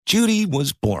Judy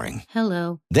was boring.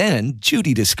 Hello. Then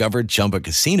Judy discovered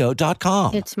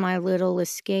ChumbaCasino.com. It's my little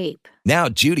escape. Now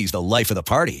Judy's the life of the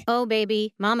party. Oh,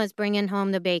 baby, mama's bringing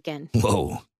home the bacon.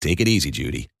 Whoa, take it easy,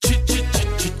 Judy.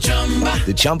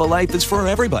 The Chumba life is for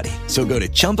everybody. So go to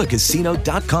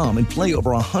ChumbaCasino.com and play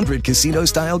over 100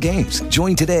 casino-style games.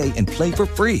 Join today and play for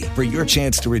free for your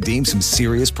chance to redeem some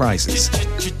serious prizes.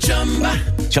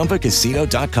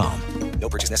 ChumbaCasino.com. No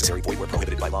purchase necessary. Void where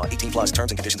prohibited by law. 18 plus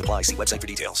terms and conditions apply. See website for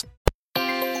details.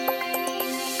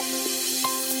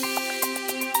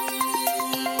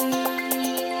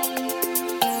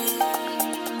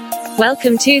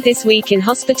 Welcome to This Week in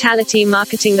Hospitality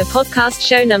Marketing, the podcast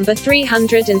show number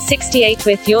 368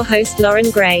 with your host, Lauren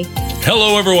Gray.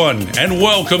 Hello, everyone, and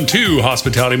welcome to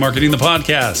Hospitality Marketing, the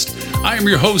podcast. I am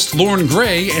your host, Lauren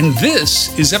Gray, and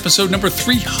this is episode number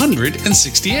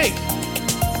 368.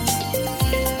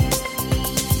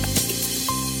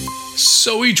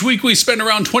 So each week we spend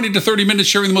around 20 to 30 minutes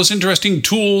sharing the most interesting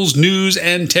tools, news,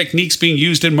 and techniques being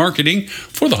used in marketing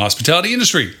for the hospitality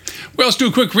industry. We also do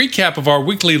a quick recap of our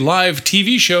weekly live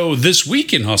TV show, This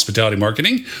Week in Hospitality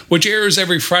Marketing, which airs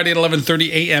every Friday at 11:30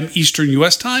 a.m. Eastern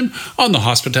U.S. time on the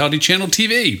Hospitality Channel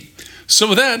TV. So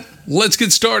with that, let's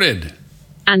get started.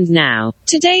 And now,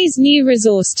 today's new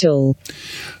resource tool.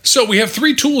 So we have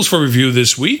 3 tools for review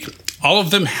this week. All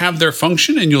of them have their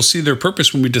function, and you'll see their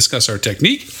purpose when we discuss our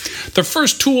technique. The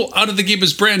first tool out of the gate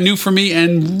is brand new for me,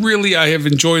 and really I have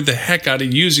enjoyed the heck out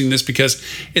of using this because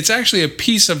it's actually a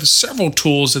piece of several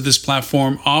tools that this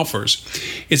platform offers.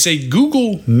 It's a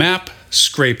Google Map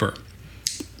Scraper.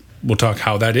 We'll talk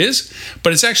how that is,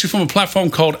 but it's actually from a platform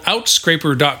called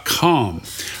Outscraper.com.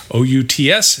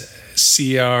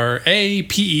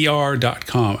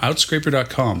 Outscraper.com.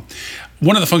 Outscraper.com.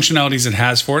 One of the functionalities it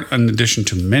has for it, in addition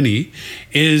to many,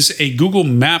 is a Google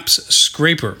Maps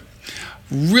scraper.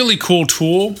 Really cool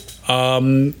tool.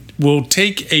 Will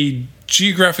take a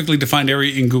geographically defined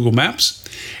area in Google Maps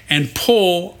and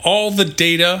pull all the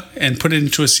data and put it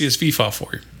into a CSV file for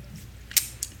you.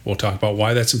 We'll talk about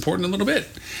why that's important in a little bit.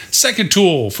 Second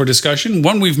tool for discussion,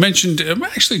 one we've mentioned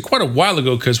actually quite a while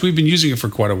ago because we've been using it for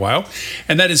quite a while,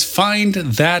 and that is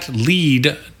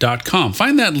FindThatLead.com.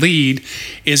 Find That Lead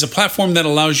is a platform that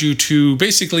allows you to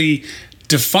basically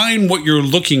define what you're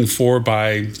looking for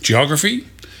by geography,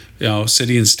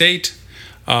 city and state,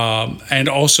 and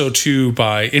also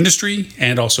by industry,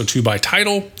 and also by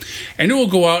title, and it will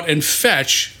go out and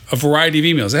fetch a variety of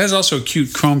emails. It has also a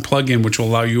cute Chrome plugin which will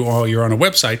allow you, while you're on a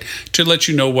website, to let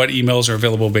you know what emails are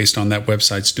available based on that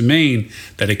website's domain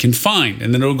that it can find.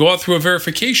 And then it'll go out through a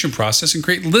verification process and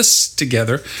create lists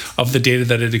together of the data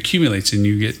that it accumulates. And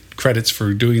you get credits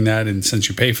for doing that, and since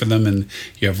you pay for them and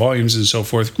you have volumes and so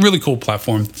forth. Really cool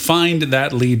platform.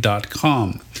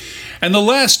 FindThatLead.com. And the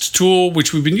last tool,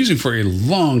 which we've been using for a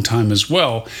long time as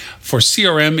well, for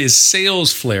CRM is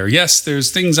SalesFlare. Yes,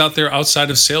 there's things out there outside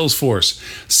of Salesforce.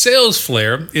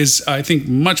 SalesFlare is, I think,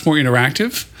 much more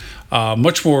interactive,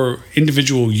 much more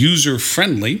individual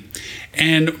user-friendly,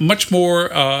 and much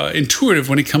more intuitive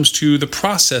when it comes to the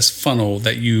process funnel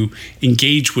that you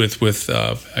engage with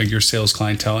your sales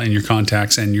clientele and your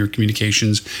contacts and your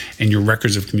communications and your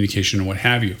records of communication and what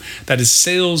have you. That is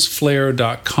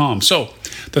salesflare.com. So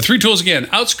the 3 tools again,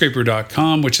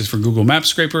 Outscraper.com, which is for Google Maps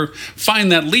Scraper,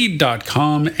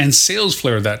 FindThatLead.com, and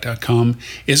SalesFlare.com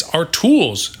is our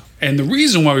tools. And the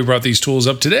reason why we brought these tools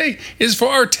up today is for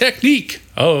our technique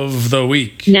of the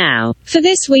week. Now, for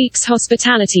this week's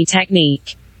hospitality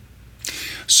technique.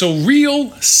 So,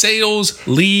 real sales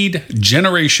lead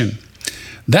generation.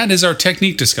 That is our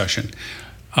technique discussion.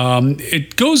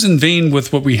 It goes in vein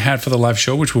with what we had for the live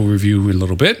show, which we'll review in a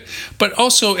little bit, but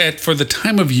also for the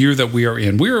time of year that we are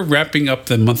in. We are wrapping up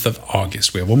the month of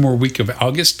August. We have one more week of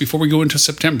August before we go into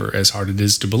September, as hard it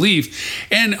is to believe.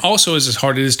 And also, as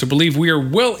hard it is to believe, we are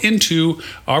well into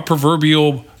our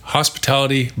proverbial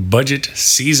hospitality budget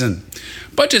season.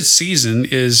 Budget season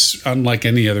is unlike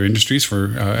any other industries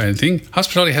for anything.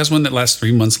 Hospitality has one that lasts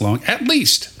 3 months long, at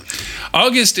least.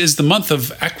 August is the month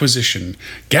of acquisition,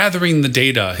 gathering the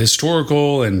data,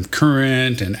 historical and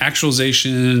current and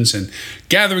actualizations, and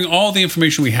gathering all the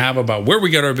information we have about where we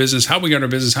got our business, how we got our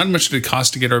business, how much did it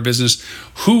cost to get our business,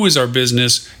 who is our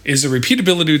business, is there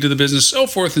repeatability to the business, so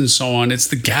forth and so on. It's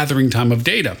the gathering time of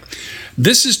data.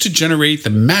 This is to generate the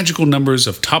magical numbers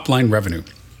of top-line revenue.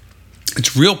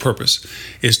 Its real purpose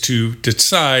is to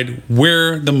decide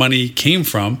where the money came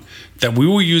from that we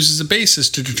will use as a basis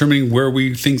to determining where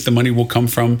we think the money will come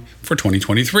from for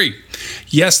 2023.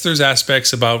 Yes, there's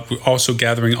aspects about also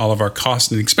gathering all of our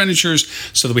costs and expenditures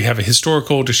so that we have a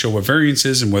historical to show what variance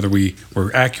is and whether we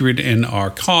were accurate in our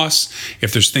costs.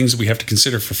 If there's things that we have to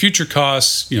consider for future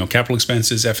costs, capital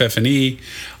expenses, FF&E,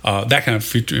 that kind of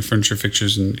furniture,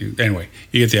 fixtures, and anyway,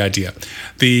 you get the idea.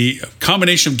 The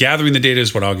combination of gathering the data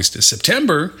is what August is.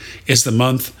 September is the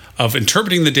month of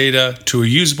interpreting the data to a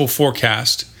usable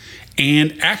forecast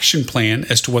and action plan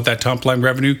as to what that top line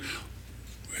revenue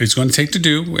is going to take to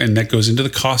do, and that goes into the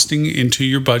costing into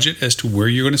your budget as to where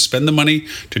you're going to spend the money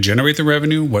to generate the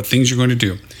revenue, what things you're going to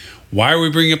do. Why are we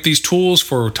bringing up these tools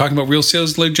for talking about real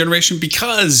sales lead generation?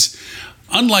 Because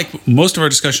unlike most of our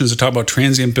discussions that talk about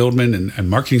transient buildment and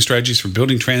marketing strategies for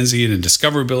building transient and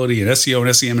discoverability and SEO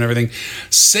and SEM and everything,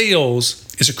 sales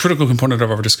is a critical component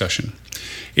of our discussion.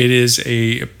 It is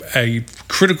a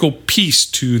critical piece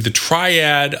to the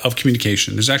triad of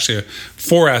communication. There's actually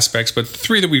 4 aspects, but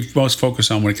 3 that we've most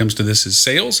focused on when it comes to this is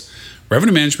sales,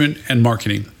 revenue management, and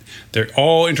marketing. They're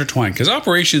all intertwined because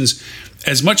operations,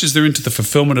 as much as they're into the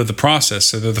fulfillment of the process,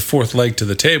 so they're the 4th leg to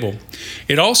the table,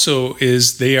 it also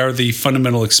is they are the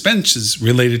fundamental expenses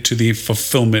related to the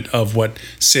fulfillment of what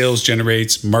sales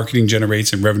generates, marketing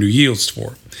generates, and revenue yields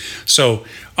for. So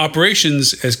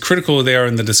operations, as critical as they are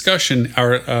in the discussion,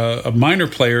 are a minor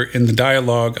player in the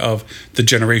dialogue of the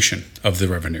generation of the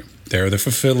revenue. They are the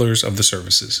fulfillers of the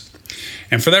services.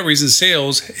 And for that reason,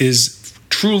 sales is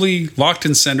truly locked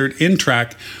and centered in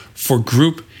track for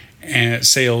group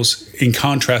sales in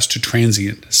contrast to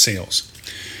transient sales.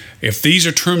 If these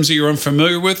are terms that you're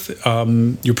unfamiliar with,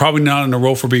 you're probably not in a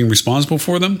role for being responsible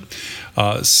for them.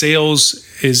 Sales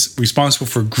is responsible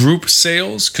for group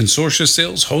sales, consortia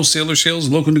sales, wholesaler sales,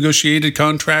 local negotiated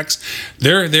contracts.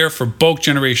 They're there for bulk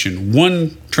generation.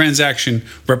 One transaction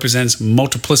represents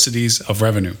multiplicities of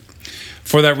revenue.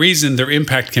 For that reason, their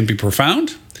impact can be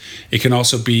profound. It can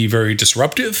also be very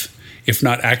disruptive, if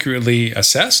not accurately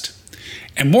assessed.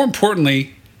 And more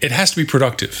importantly, it has to be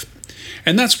productive.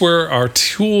 And that's where our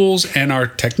tools and our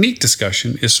technique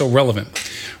discussion is so relevant.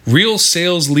 Real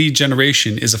sales lead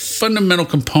generation is a fundamental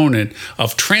component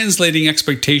of translating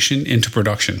expectation into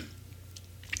production.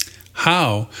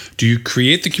 How do you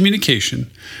create the communication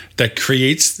that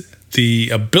creates the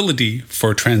ability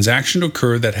for a transaction to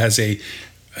occur that has a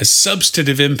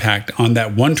substantive impact on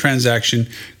that one transaction,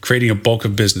 creating a bulk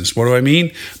of business? What do I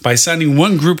mean? By signing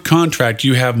one group contract,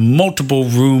 you have multiple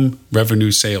room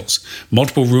revenue sales.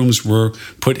 Multiple rooms were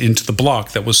put into the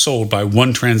block that was sold by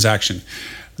one transaction.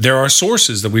 There are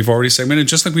sources that we've already segmented.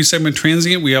 Just like we segment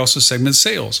transient, we also segment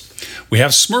sales. We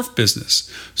have Smurf business.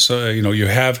 So, you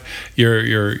have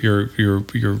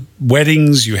your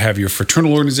weddings, you have your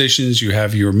fraternal organizations, you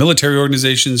have your military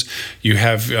organizations, you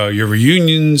have your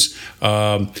reunions,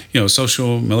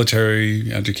 social,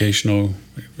 military, educational,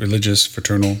 religious,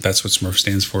 fraternal. That's what Smurf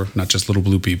stands for, not just little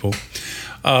blue people.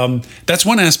 That's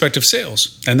one aspect of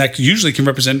sales, and that usually can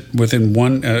represent within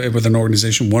an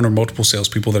organization one or multiple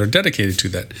salespeople that are dedicated to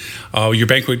that. Your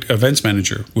banquet events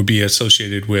manager would be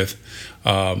associated with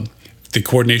the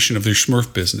coordination of their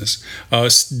Smurf business.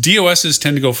 DOSs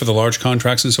tend to go for the large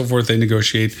contracts and so forth. They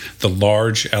negotiate the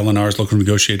large LNRs, local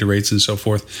negotiated rates, and so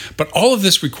forth. But all of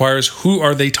this requires who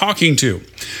are they talking to?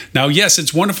 Now, yes,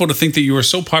 it's wonderful to think that you are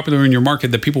so popular in your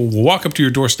market that people will walk up to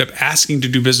your doorstep asking to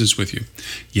do business with you.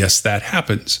 Yes, that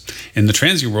happens. In the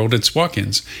transient world, it's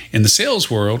walk-ins. In the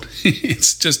sales world,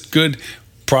 it's just good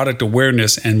product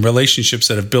awareness and relationships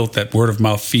that have built that word of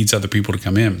mouth feeds other people to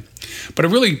come in. But it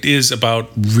really is about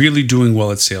really doing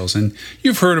well at sales. And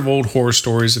you've heard of old horror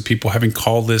stories of people having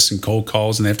call lists and cold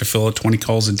calls, and they have to fill out 20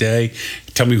 calls a day.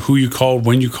 Tell me who you called,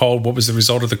 when you called, what was the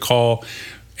result of the call.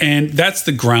 And that's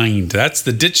the grind. That's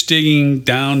the ditch digging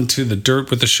down to the dirt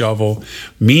with the shovel,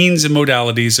 means and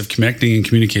modalities of connecting and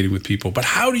communicating with people. But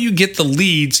how do you get the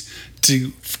leads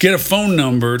to get a phone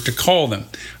number to call them?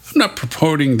 I'm not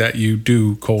purporting that you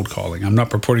do cold calling. I'm not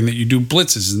purporting that you do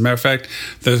blitzes. As a matter of fact,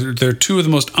 they're 2 of the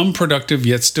most unproductive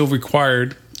yet still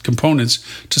required components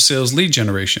to sales lead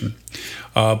generation.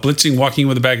 Blitzing, walking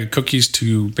with a bag of cookies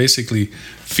to basically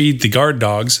feed the guard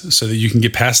dogs so that you can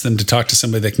get past them to talk to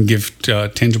somebody that can give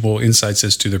tangible insights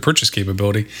as to their purchase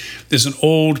capability, is an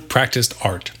old practiced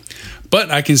art. But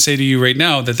I can say to you right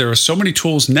now that there are so many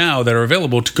tools now that are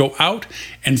available to go out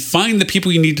and find the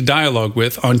people you need to dialogue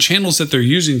with on channels that they're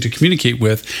using to communicate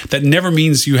with. That never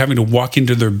means you having to walk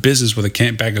into their business with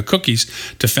a bag of cookies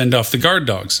to fend off the guard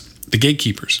dogs, the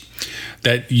gatekeepers.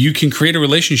 That you can create a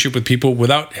relationship with people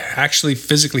without actually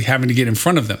physically having to get in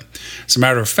front of them. As a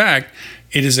matter of fact,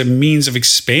 It is a means of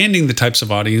expanding the types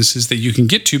of audiences that you can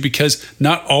get to, because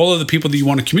not all of the people that you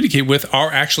want to communicate with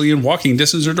are actually in walking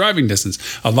distance or driving distance.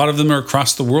 A lot of them are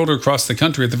across the world or across the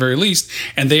country at the very least,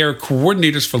 and they are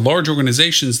coordinators for large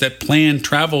organizations that plan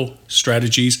travel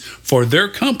strategies for their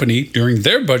company during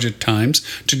their budget times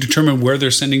to determine where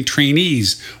they're sending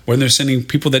trainees, where they're sending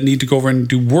people that need to go over and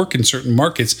do work in certain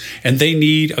markets, and they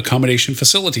need accommodation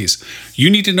facilities. You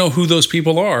need to know who those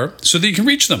people are so that you can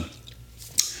reach them.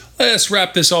 Let's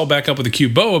wrap this all back up with a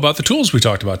cute bow about the tools we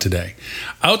talked about today.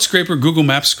 Outscraper Google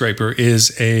Maps Scraper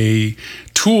is a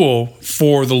tool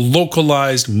for the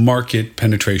localized market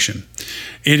penetration.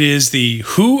 It is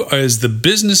who is the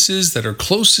businesses that are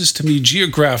closest to me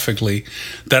geographically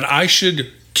that I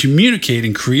should communicate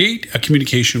and create a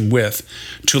communication with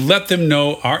to let them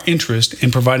know our interest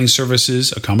in providing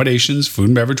services, accommodations, food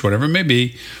and beverage, whatever it may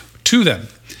be, to them.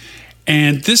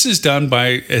 And this is done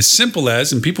by as simple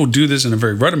as, and people do this in a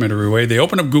very rudimentary way, they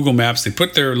open up Google Maps, they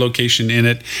put their location in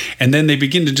it, and then they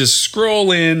begin to just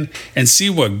scroll in and see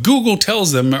what Google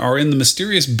tells them are in the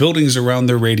mysterious buildings around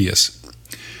their radius.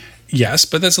 Yes,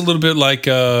 but that's a little bit like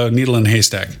a needle in a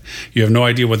haystack. You have no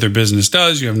idea what their business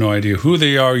does. You have no idea who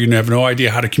they are. You have no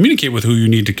idea how to communicate with who you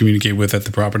need to communicate with at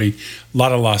the property. A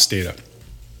lot of lost data.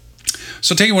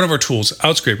 So taking one of our tools,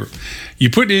 Outscraper, you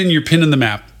put in your pin in the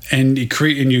map, and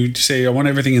you say, I want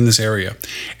everything in this area.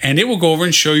 And it will go over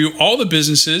and show you all the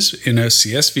businesses in a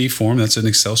CSV form, that's an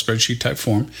Excel spreadsheet type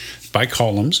form, by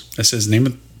columns. That says name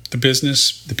of the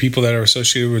business, the people that are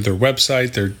associated with their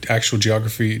website, their actual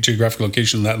geographic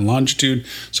location, lat and longitude,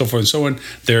 so forth and so on,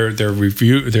 their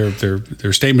review,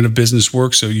 their statement of business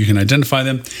work, so you can identify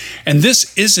them. And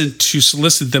this isn't to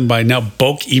solicit them by now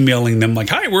bulk emailing them like,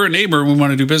 hi, we're a neighbor and we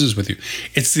want to do business with you.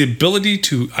 It's the ability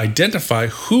to identify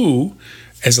who,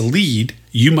 as a lead,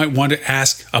 you might want to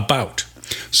ask about.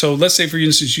 So let's say, for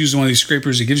instance, use one of these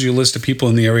scrapers. It gives you a list of people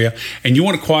in the area, and you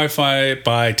want to qualify it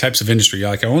by types of industry.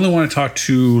 Like, I only want to talk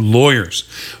to lawyers.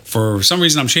 For some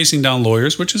reason, I'm chasing down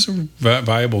lawyers, which is a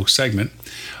viable segment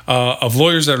of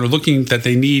lawyers that are looking that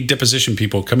they need deposition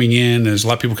people coming in. There's a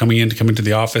lot of people coming into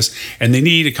the office, and they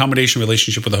need accommodation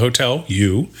relationship with a hotel,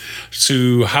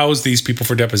 to house these people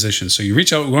for depositions. So you want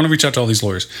to reach out to all these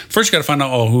lawyers. First, you got to find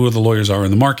out who the lawyers are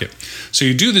in the market. So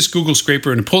you do this Google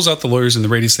scraper, and it pulls out the lawyers in the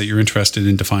radius that you're interested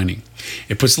in defining.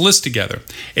 It puts the list together.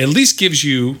 It at least gives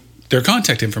you their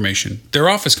contact information, their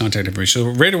office contact information. So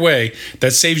right away,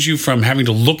 that saves you from having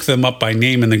to look them up by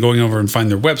name and then going over and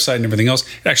find their website and everything else.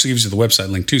 It actually gives you the website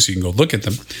link too, so you can go look at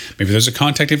them. Maybe there's a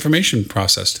contact information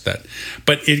process to that.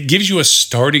 But it gives you a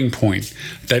starting point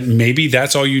that maybe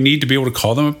that's all you need to be able to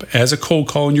call them up as a cold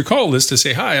call in your call list to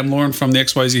say, hi, I'm Lauren from the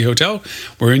XYZ Hotel.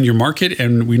 We're in your market,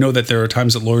 and we know that there are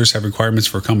times that lawyers have requirements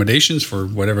for accommodations for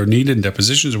whatever needed and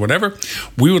depositions or whatever.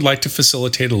 We would like to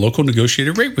facilitate a local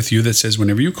negotiated rate with you that says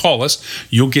whenever you call us,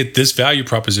 you'll get this value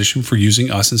proposition for using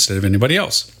us instead of anybody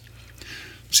else.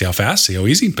 See how fast, see how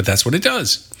easy, but that's what it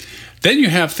does. Then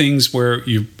you have things where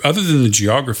other than the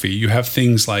geography, you have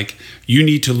things like you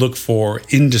need to look for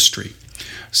industry.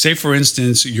 Say, for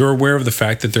instance, you're aware of the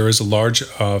fact that there is a large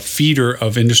feeder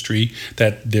of industry,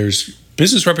 that there's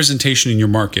business representation in your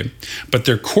market, but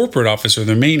their corporate office or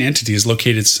their main entity is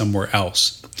located somewhere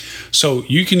else. So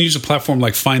you can use a platform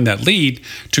like Find That Lead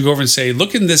to go over and say,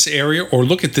 look in this area, or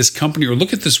look at this company, or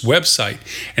look at this website.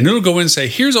 And it'll go in and say,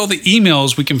 here's all the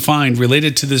emails we can find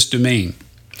related to this domain.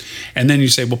 And then you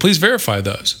say, well, please verify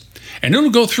those. And it'll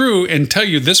go through and tell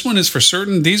you this one is for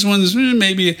certain, these ones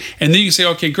maybe. And then you say,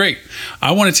 okay, great.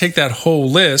 I want to take that whole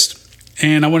list,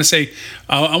 and I want to say,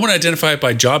 I want to identify it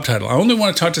by job title. I only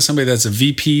want to talk to somebody that's a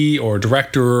VP or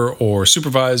director or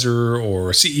supervisor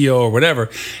or CEO or whatever.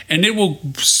 And it will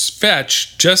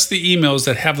fetch just the emails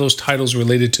that have those titles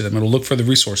related to them. It'll look for the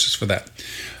resources for that.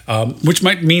 Which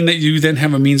might mean that you then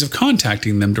have a means of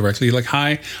contacting them directly. Like,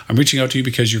 hi, I'm reaching out to you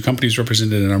because your company is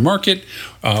represented in our market.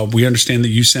 We understand that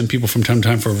you send people from time to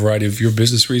time for a variety of your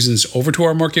business reasons over to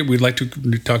our market. We'd like to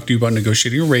talk to you about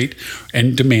negotiating a rate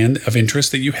and demand of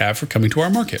interest that you have for coming to our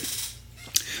market.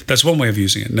 That's one way of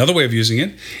using it. Another way of using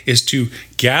it is to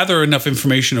gather enough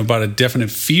information about a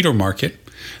definite feeder market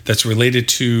that's related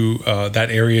to that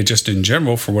area just in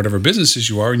general for whatever businesses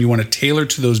you are, and you want to tailor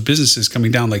to those businesses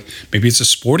coming down. Like maybe it's a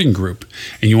sporting group,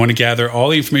 and you want to gather all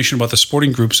the information about the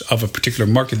sporting groups of a particular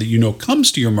market that you know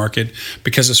comes to your market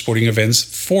because of sporting events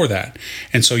for that.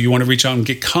 And so you want to reach out and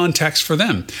get contacts for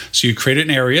them. So you create an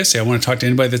area, say I want to talk to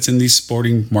anybody that's in the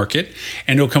sporting market,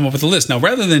 and it'll come up with a list. Now,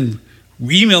 rather than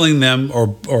emailing them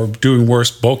or doing worse,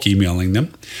 bulk emailing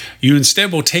them, you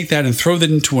instead will take that and throw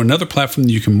that into another platform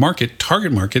that you can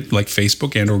target market like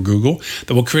Facebook and or Google,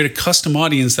 that will create a custom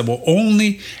audience that will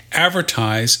only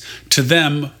advertise to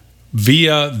them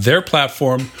via their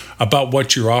platform about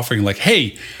what you're offering. Like,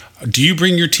 hey, do you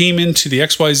bring your team into the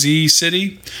XYZ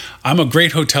city? I'm a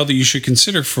great hotel that you should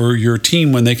consider for your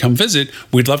team when they come visit.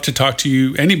 We'd love to talk to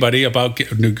you, anybody, about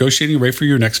negotiating a rate for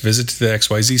your next visit to the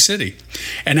XYZ city.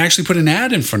 And actually put an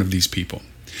ad in front of these people.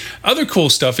 Other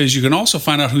cool stuff is you can also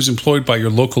find out who's employed by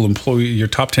your local employee, your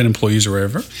top 10 employees or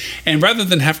wherever. And rather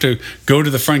than have to go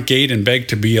to the front gate and beg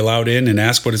to be allowed in and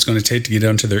ask what it's going to take to get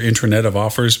onto their intranet of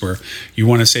offers, where you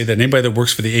want to say that anybody that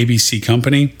works for the ABC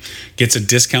company gets a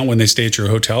discount when they stay at your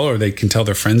hotel, or they can tell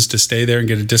their friends to stay there and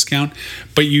get a discount.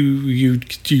 But you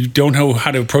don't know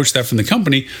how to approach that from the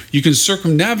company. You can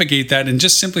circumnavigate that and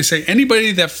just simply say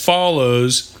anybody that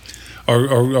follows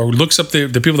or looks up the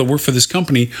people that work for this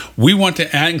company, we want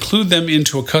to include them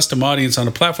into a custom audience on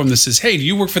a platform that says, hey, do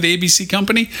you work for the ABC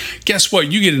company? Guess what?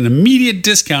 You get an immediate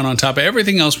discount on top of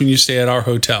everything else when you stay at our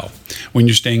hotel, when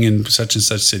you're staying in such and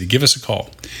such city. Give us a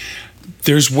call.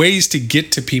 There's ways to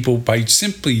get to people by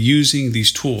simply using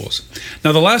these tools.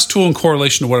 Now, the last tool in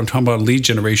correlation to what I'm talking about, lead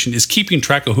generation, is keeping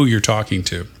track of who you're talking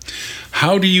to.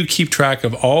 How do you keep track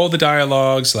of all the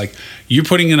dialogues? Like, you're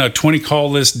putting in a 20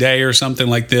 call list day or something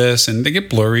like this, and they get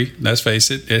blurry. Let's face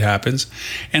it, it happens.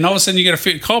 And all of a sudden, you get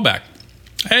a call back.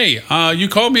 Hey, you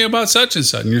called me about such and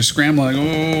such, and you're scrambling,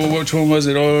 oh, which one was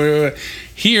it? Oh,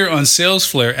 here on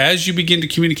SalesFlare, as you begin to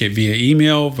communicate via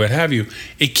email, what have you,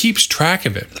 it keeps track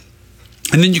of it.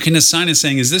 And then you can assign it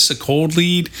saying, is this a cold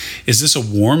lead? Is this a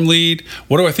warm lead?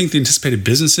 What do I think the anticipated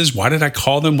business is? Why did I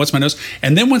call them? What's my notes?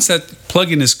 And then once that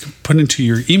plugin is put into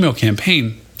your email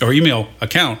campaign or email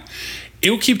account,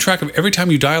 it will keep track of every time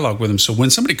you dialogue with them. So when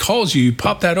somebody calls you, you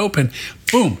pop that open,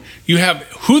 boom, you have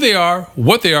who they are,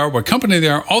 what company they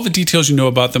are, all the details you know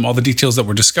about them, all the details that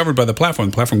were discovered by the platform.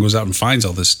 The platform goes out and finds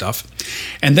all this stuff.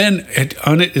 And then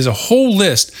on it is a whole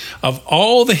list of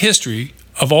all the history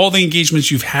of all the engagements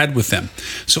you've had with them.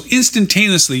 So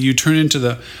instantaneously you turn into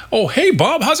the, oh, hey,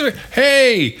 Bob, how's the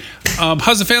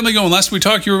family going? Last we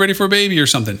talked, you were ready for a baby or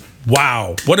something.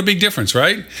 Wow, what a big difference,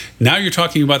 right? Now you're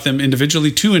talking about them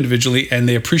individually, and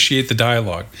they appreciate the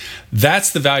dialogue.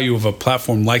 That's the value of a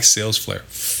platform like SalesFlare.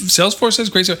 Salesforce has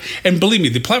great stuff. And believe me,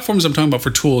 the platforms I'm talking about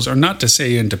for tools are not to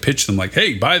say and to pitch them like,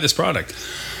 hey, buy this product.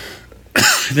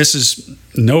 This is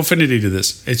no affinity to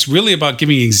this. It's really about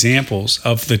giving examples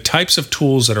of the types of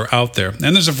tools that are out there.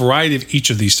 And there's a variety of each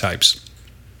of these types.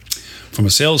 From a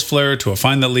SalesFlare to a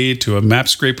Find That Lead to a Map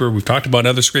Scraper. We've talked about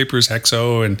other scrapers,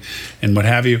 Hexo and what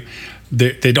have you.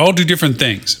 They all do different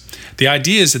things. The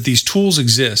idea is that these tools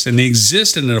exist, and they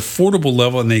exist at an affordable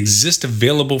level, and they exist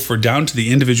available for down to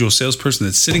the individual salesperson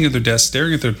that's sitting at their desk,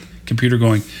 staring at their computer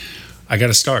going, I got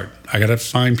to start. I got to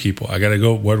find people. I got to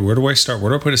go, where do I start?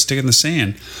 Where do I put a stick in the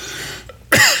sand?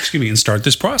 And start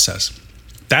this process.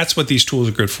 That's what these tools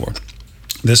are good for.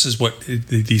 This is what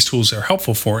these tools are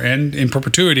helpful for, and in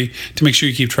perpetuity, to make sure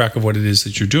you keep track of what it is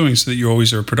that you're doing so that you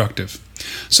always are productive.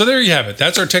 So there you have it.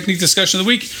 That's our technique discussion of the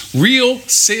week, real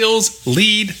sales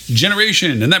lead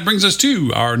generation. And that brings us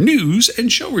to our news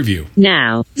and show review.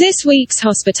 Now, this week's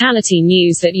hospitality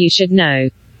news that you should know.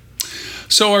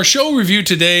 So our show review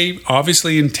today,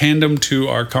 obviously in tandem to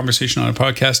our conversation on a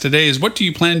podcast today, is what do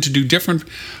you plan to do different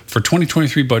for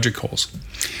 2023 budget goals?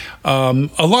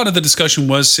 A lot of the discussion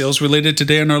was sales related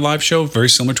today on our live show, very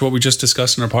similar to what we just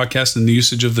discussed in our podcast and the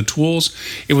usage of the tools.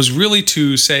 It was really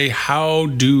to say, how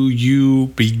do you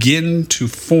begin to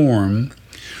form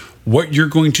what you're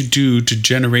going to do to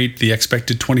generate the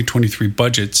expected 2023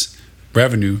 budgets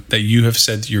revenue that you have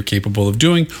said you're capable of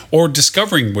doing, or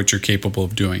discovering what you're capable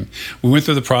of doing. We went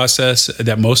through the process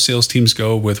that most sales teams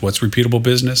go with: what's repeatable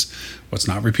business, what's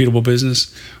not repeatable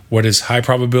business, what is high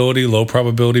probability, low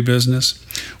probability business,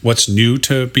 what's new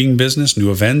to being business,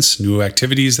 new events, new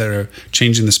activities that are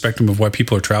changing the spectrum of why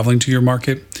people are traveling to your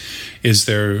market. Is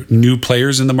there new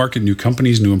players in the market, new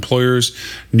companies, new employers,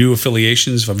 new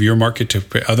affiliations of your market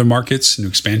to other markets, new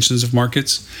expansions of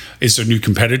markets? Is there new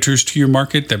competitors to your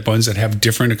market, that ones that have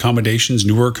different accommodations,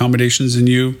 newer accommodations than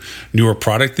you, newer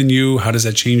product than you? How does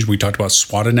that change? We talked about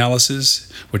SWOT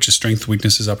analysis, which is strengths,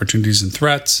 weaknesses, opportunities, and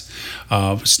threats,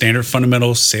 standard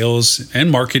fundamental sales and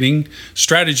marketing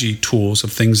strategy tools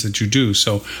of things that you do.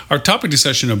 So our topic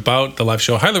discussion about the live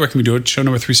show, I highly recommend you do it. Show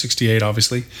number 368,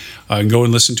 obviously. And go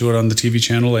and listen to it on the TV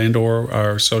channel and or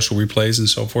our social replays and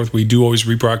so forth. We do always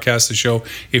rebroadcast the show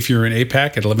if you're in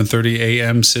APAC at 11:30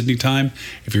 a.m. Sydney time.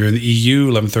 If you're in the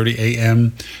EU, 11:30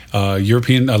 a.m.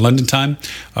 European London time.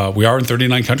 We are in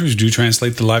 39 countries. We do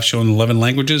translate the live show in 11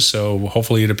 languages, so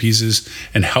hopefully it appeases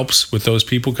and helps with those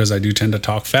people, because I do tend to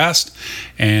talk fast,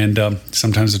 and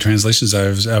sometimes the translations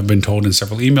I've been told in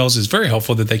several emails is very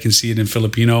helpful that they can see it in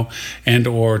Filipino and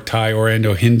or Thai or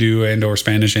Hindu and or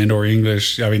Spanish and or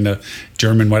English,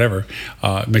 German, whatever.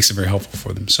 It makes it very helpful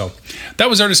for them. So that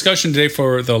was our discussion today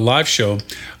for the live show.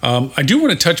 I do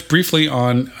want to touch briefly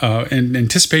on in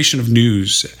anticipation of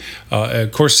news.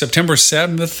 Of course, September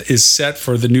 7th is set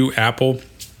for the new Apple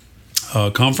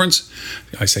conference.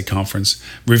 I say conference,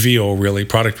 reveal, really,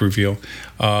 product reveal.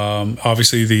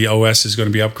 Obviously, the OS is going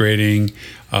to be upgrading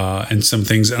and some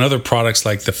things and other products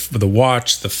like the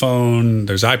watch, the phone.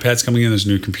 There's iPads coming in. There's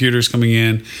new computers coming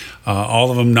in.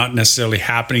 All of them not necessarily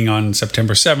happening on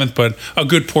September 7th, but a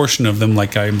good portion of them,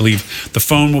 like I believe the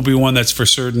phone will be one that's for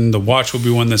certain. The watch will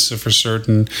be one that's for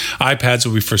certain. iPads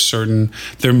will be for certain.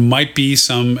 There might be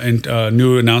some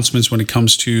new announcements when it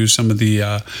comes to some of the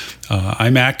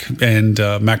iMac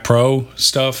and Mac Pro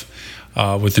stuff.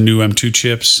 With the new M2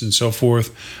 chips and so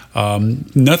forth.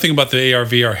 Nothing about the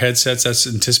AR/VR headsets. That's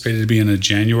anticipated to be in a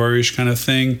January-ish kind of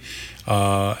thing.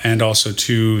 And also,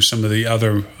 too, some of the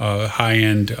other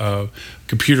high-end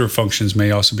computer functions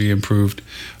may also be improved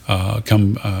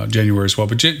come January as well.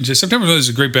 But September is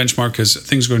a great benchmark because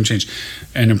things are going to change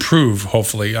and improve,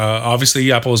 hopefully.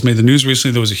 Obviously, Apple has made the news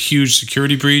recently. There was a huge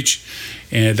security breach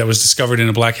and that was discovered in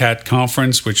a Black Hat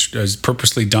conference, which is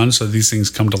purposely done so that these things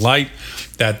come to light.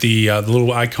 That the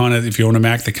little icon, if you own a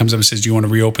Mac, that comes up and says, do you want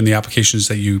to reopen the applications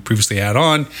that you previously had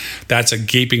on? That's a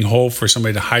gaping hole for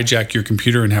somebody to hijack your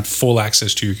computer and have full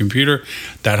access to your computer.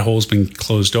 That hole's been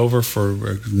closed over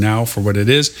for now for what it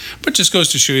is. But just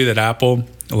goes to show you that Apple,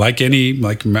 like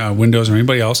Windows or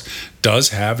anybody else, does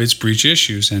have its breach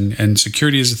issues, and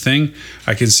security is a thing.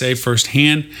 I can say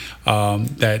firsthand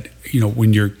that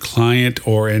when your client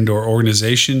or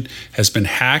organization has been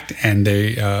hacked and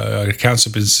they accounts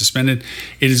have been suspended,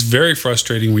 it is very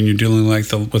frustrating when you're dealing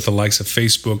with the likes of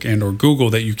Facebook and or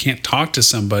Google that you can't talk to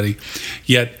somebody,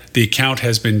 yet the account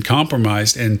has been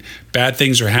compromised and bad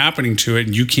things are happening to it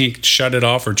and you can't shut it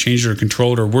off or change it or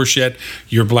control it, or worse yet,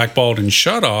 you're blackballed and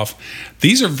shut off.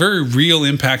 These are very real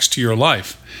impacts to your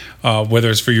life. Whether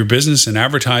it's for your business and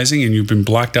advertising and you've been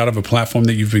blocked out of a platform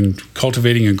that you've been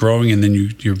cultivating and growing and then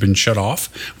you've been shut off.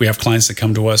 We have clients that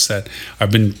come to us that have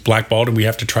been blackballed and we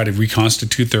have to try to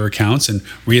reconstitute their accounts and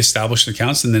reestablish the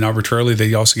accounts, and then arbitrarily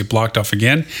they also get blocked off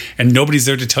again and nobody's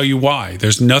there to tell you why.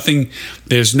 There's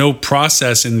no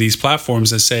process in these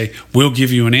platforms that say, we'll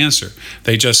give you an answer.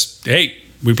 They just, hey,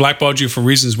 we blackballed you for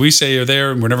reasons we say are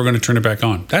there and we're never going to turn it back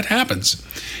on. That happens.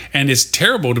 And it's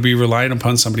terrible to be reliant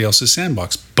upon somebody else's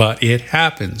sandbox, but it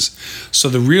happens. So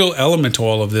the real element to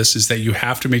all of this is that you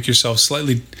have to make yourself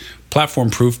slightly platform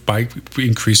proof by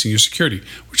increasing your security,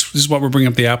 which is what we're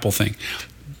bringing up the Apple thing.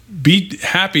 Be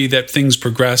happy that things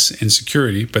progress in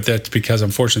security, but that's because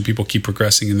unfortunately people keep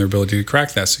progressing in their ability to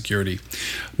crack that security.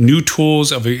 New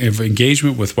tools of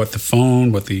engagement with what the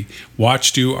phone, what the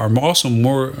watch do are also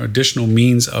more additional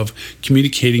means of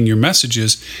communicating your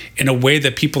messages in a way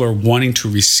that people are wanting to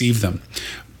receive them.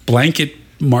 Blanket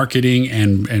marketing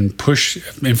and push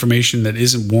information that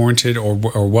isn't warranted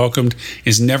or welcomed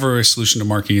is never a solution to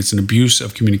marketing. It's an abuse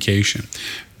of communication.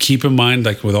 Keep in mind,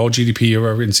 like with all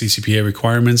GDPR and CCPA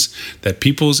requirements, that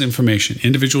people's information,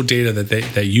 individual data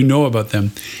that you know about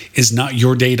them is not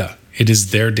your data. It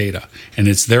is their data, and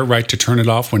it's their right to turn it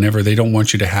off whenever they don't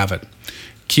want you to have it.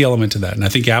 Key element to that. And I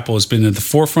think Apple has been at the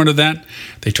forefront of that.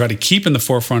 They try to keep in the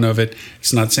forefront of it.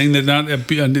 It's not saying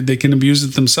they can abuse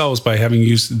it themselves by having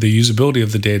used the usability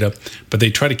of the data, but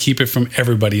they try to keep it from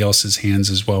everybody else's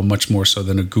hands as well, much more so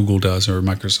than a Google does or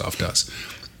Microsoft does.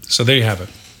 So there you have it.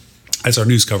 That's our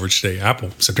news coverage today. Apple,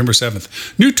 September 7th.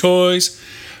 New toys.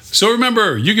 So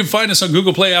remember, you can find us on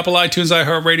Google Play, Apple, iTunes,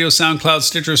 iHeartRadio, SoundCloud,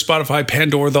 Stitcher, Spotify,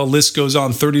 Pandora. The list goes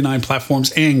on, 39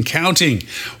 platforms and counting.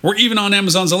 We're even on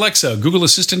Amazon's Alexa, Google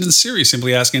Assistant, and Siri.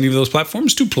 Simply ask any of those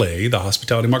platforms to play the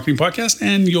Hospitality Marketing Podcast,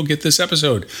 and you'll get this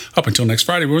episode up until next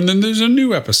Friday, when then there's a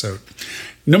new episode.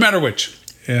 No matter which.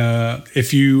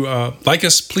 If you like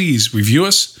us, please review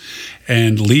us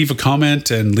and leave a comment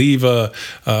and leave a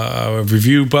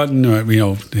review button.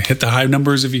 Hit the high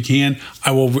numbers if you can.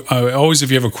 I will always, if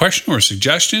you have a question or a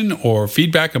suggestion or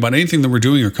feedback about anything that we're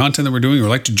doing or content that we're doing, or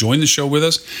like to join the show with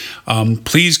us,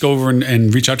 please go over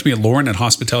and reach out to me at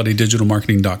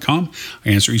Lauren@hospitalitydigitalmarketing.com. I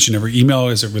answer each and every email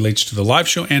as it relates to the live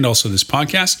show and also this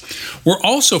podcast. We're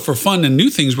also, for fun and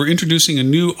new things, we're introducing a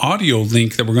new audio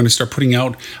link that we're going to start putting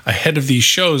out ahead of these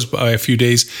shows by a few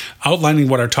days, outlining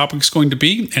what our topic is going to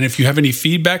be. And if you have any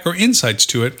feedback or insights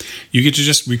to it, you get to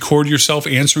just record yourself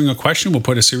answering a question. We'll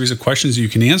put a series of questions that you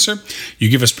can answer. You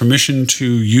give us permission to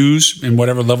use in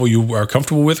whatever level you are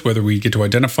comfortable with, whether we get to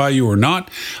identify you or not,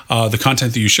 the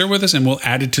content that you share with us, and we'll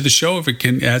add it to the show if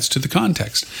it adds to the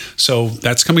context. So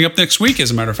that's coming up next week, as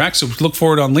a matter of fact. So look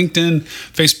forward on LinkedIn,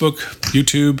 Facebook,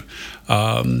 YouTube,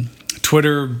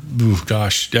 Twitter. Ooh,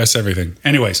 gosh, yes, everything.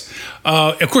 Anyways,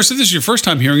 of course, if this is your first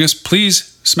time hearing us, please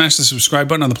smash the subscribe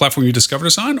button on the platform you discovered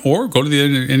us on, or go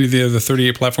to any of the other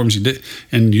 38 platforms you did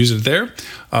and use it there.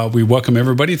 We welcome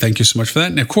everybody. Thank you so much for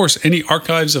that. And of course, any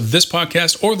archives of this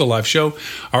podcast or the live show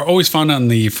are always found on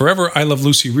the Forever I Love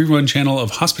Lucy rerun channel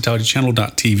of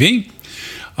hospitalitychannel.tv.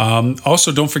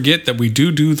 Also, don't forget that we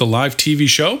do the live TV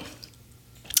show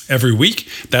every week.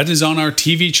 That is on our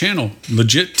TV channel,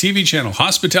 legit TV channel,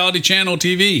 Hospitality Channel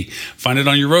TV. Find it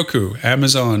on your Roku,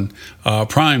 Amazon,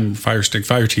 Prime, Fire Stick,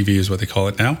 Fire TV is what they call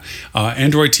it now,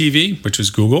 Android TV, which is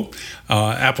Google,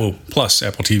 Apple Plus,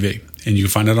 Apple TV. And you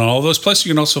can find it on all those. Plus, you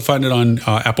can also find it on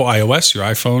Apple iOS, your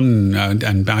iPhone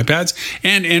and iPads,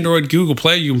 and Android Google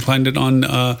Play. You can find it on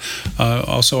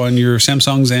also on your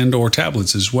Samsungs and or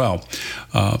tablets as well.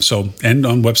 And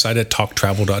on website at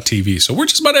talktravel.tv. So we're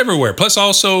just about everywhere. Plus,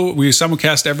 also, we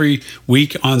simulcast every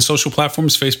week on social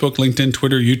platforms, Facebook, LinkedIn,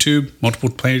 Twitter, YouTube,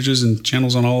 multiple pages and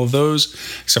channels on all of those.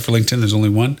 Except for LinkedIn, there's only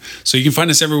one. So you can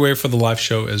find us everywhere for the live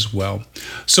show as well.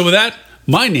 So with that,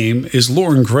 my name is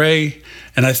Loren Gray,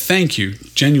 and I thank you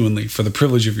genuinely for the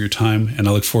privilege of your time, and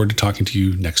I look forward to talking to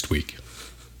you next week.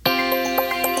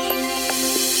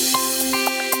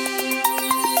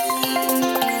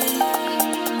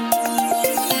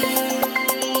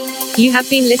 You have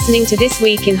been listening to This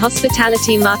Week in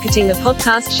Hospitality Marketing, the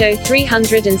podcast show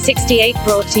 368,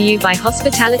 brought to you by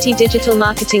Hospitality Digital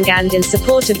Marketing and in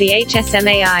support of the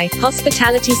HSMAI,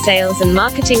 Hospitality Sales and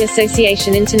Marketing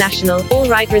Association International, all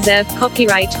right reserved,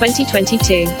 copyright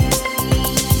 2022.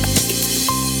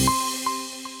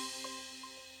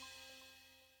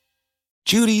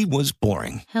 Judy was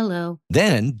boring. Hello.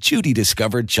 Then Judy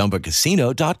discovered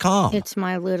ChumbaCasino.com. It's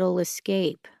my little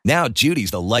escape. Now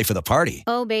Judy's the life of the party.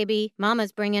 Oh, baby,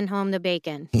 mama's bringing home the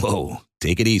bacon. Whoa,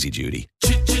 take it easy, Judy.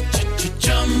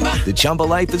 The Chumba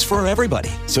life is for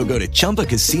everybody. So go to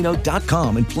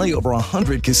ChumbaCasino.com and play over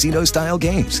 100 casino-style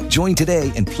games. Join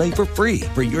today and play for free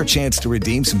for your chance to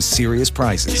redeem some serious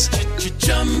prizes.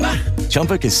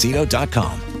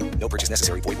 ChumbaCasino.com. No purchase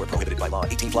necessary. Void where prohibited by law.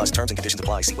 18+ terms and conditions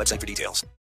apply. See website for details.